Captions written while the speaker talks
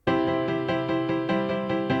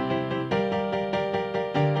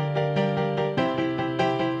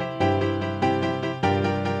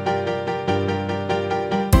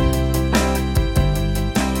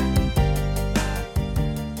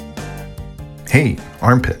Hey,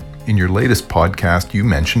 Armpit, in your latest podcast you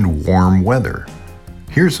mentioned warm weather.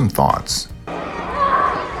 Here's some thoughts.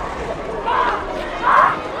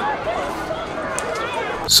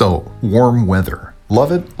 So, warm weather.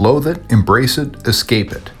 Love it, loathe it, embrace it,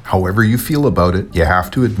 escape it. However you feel about it, you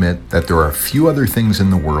have to admit that there are few other things in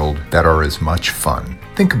the world that are as much fun.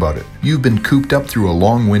 Think about it. You've been cooped up through a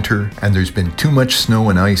long winter and there's been too much snow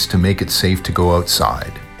and ice to make it safe to go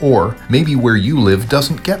outside. Or maybe where you live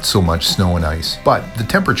doesn't get so much snow and ice, but the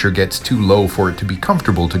temperature gets too low for it to be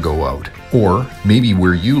comfortable to go out. Or maybe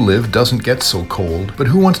where you live doesn't get so cold, but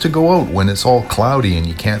who wants to go out when it's all cloudy and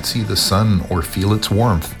you can't see the sun or feel its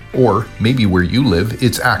warmth? Or maybe where you live,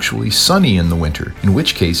 it's actually sunny in the winter, in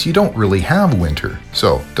which case you don't really have winter.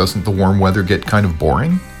 So, doesn't the warm weather get kind of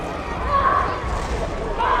boring?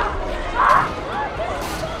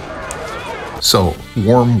 So,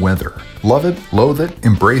 warm weather. Love it, loathe it,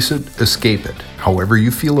 embrace it, escape it. However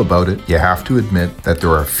you feel about it, you have to admit that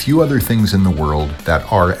there are few other things in the world that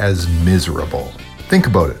are as miserable. Think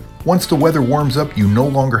about it. Once the weather warms up, you no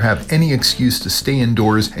longer have any excuse to stay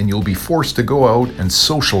indoors and you'll be forced to go out and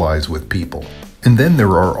socialize with people. And then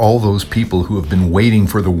there are all those people who have been waiting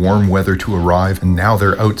for the warm weather to arrive and now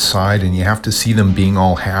they're outside and you have to see them being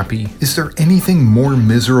all happy. Is there anything more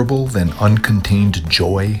miserable than uncontained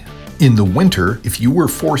joy? In the winter, if you were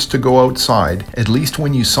forced to go outside, at least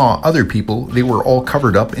when you saw other people, they were all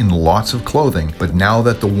covered up in lots of clothing. But now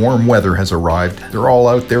that the warm weather has arrived, they're all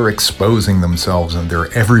out there exposing themselves and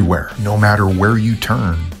they're everywhere, no matter where you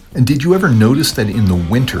turn. And did you ever notice that in the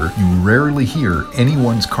winter, you rarely hear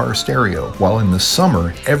anyone's car stereo, while in the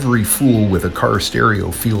summer, every fool with a car stereo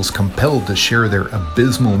feels compelled to share their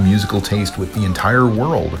abysmal musical taste with the entire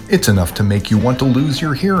world? It's enough to make you want to lose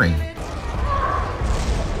your hearing.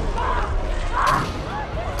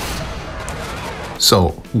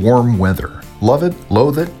 So, warm weather. Love it,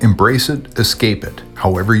 loathe it, embrace it, escape it.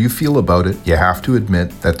 However you feel about it, you have to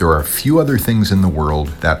admit that there are few other things in the world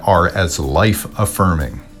that are as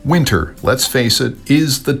life-affirming. Winter, let's face it,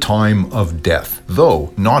 is the time of death,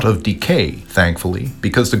 though not of decay, thankfully,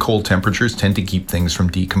 because the cold temperatures tend to keep things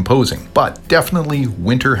from decomposing. But definitely,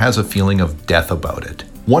 winter has a feeling of death about it.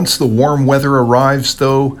 Once the warm weather arrives,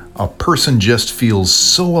 though, a person just feels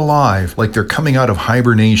so alive, like they're coming out of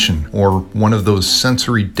hibernation, or one of those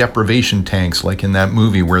sensory deprivation tanks like in that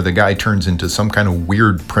movie where the guy turns into some kind of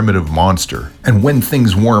weird primitive monster. And when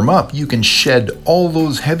things warm up, you can shed all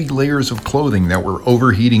those heavy layers of clothing that were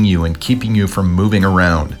overheating you and keeping you from moving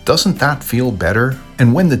around. Doesn't that feel better?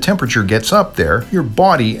 And when the temperature gets up there, your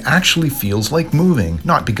body actually feels like moving,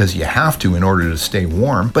 not because you have to in order to stay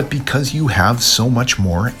warm, but because you have so much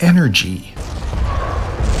more energy.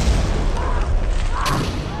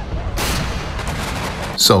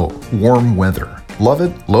 So, warm weather. Love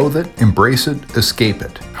it, loathe it, embrace it, escape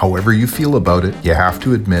it. However you feel about it, you have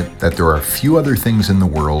to admit that there are few other things in the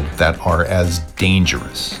world that are as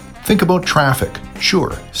dangerous. Think about traffic.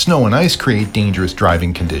 Sure, snow and ice create dangerous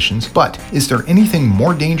driving conditions, but is there anything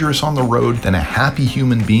more dangerous on the road than a happy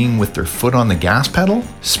human being with their foot on the gas pedal?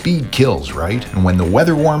 Speed kills, right? And when the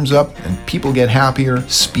weather warms up and people get happier,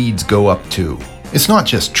 speeds go up too. It's not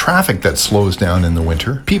just traffic that slows down in the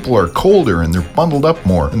winter. People are colder and they're bundled up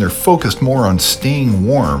more and they're focused more on staying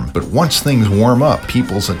warm. But once things warm up,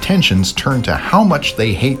 people's attentions turn to how much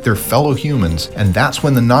they hate their fellow humans, and that's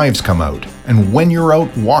when the knives come out. And when you're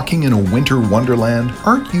out walking in a winter wonderland,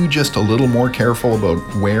 aren't you just a little more careful about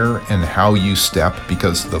where and how you step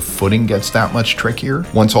because the footing gets that much trickier?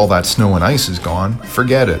 Once all that snow and ice is gone,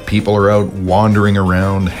 forget it. People are out wandering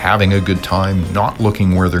around, having a good time, not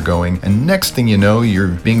looking where they're going, and next thing you know, you're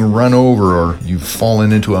being run over or you've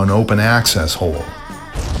fallen into an open access hole.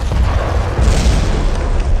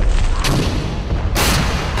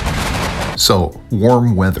 So,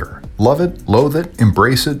 warm weather. Love it, loathe it,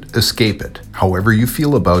 embrace it, escape it. However you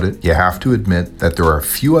feel about it, you have to admit that there are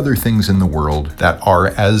few other things in the world that are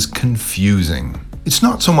as confusing. It's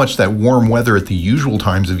not so much that warm weather at the usual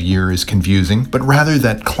times of year is confusing, but rather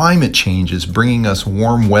that climate change is bringing us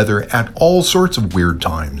warm weather at all sorts of weird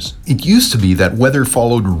times. It used to be that weather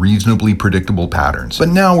followed reasonably predictable patterns, but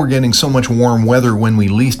now we're getting so much warm weather when we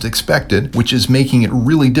least expect it, which is making it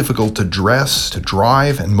really difficult to dress, to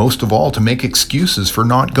drive, and most of all to make excuses for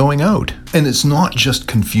not going out. And it's not just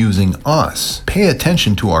confusing us. Pay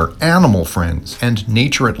attention to our animal friends and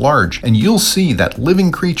nature at large, and you'll see that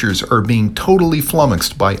living creatures are being totally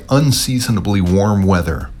flummoxed by unseasonably warm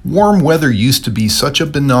weather. Warm weather used to be such a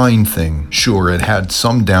benign thing. Sure, it had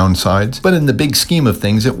some downsides, but in the big scheme of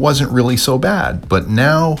things, it wasn't really so bad. But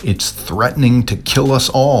now, it's threatening to kill us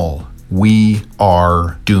all. We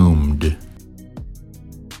are doomed.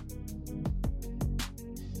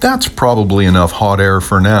 That's probably enough hot air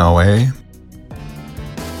for now, eh?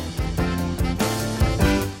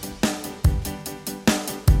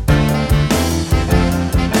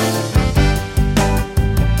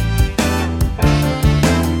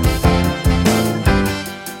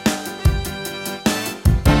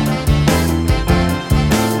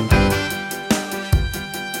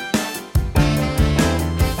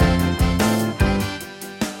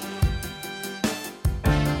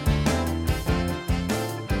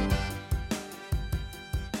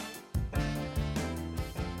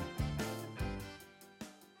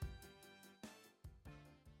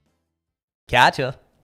 Gotcha.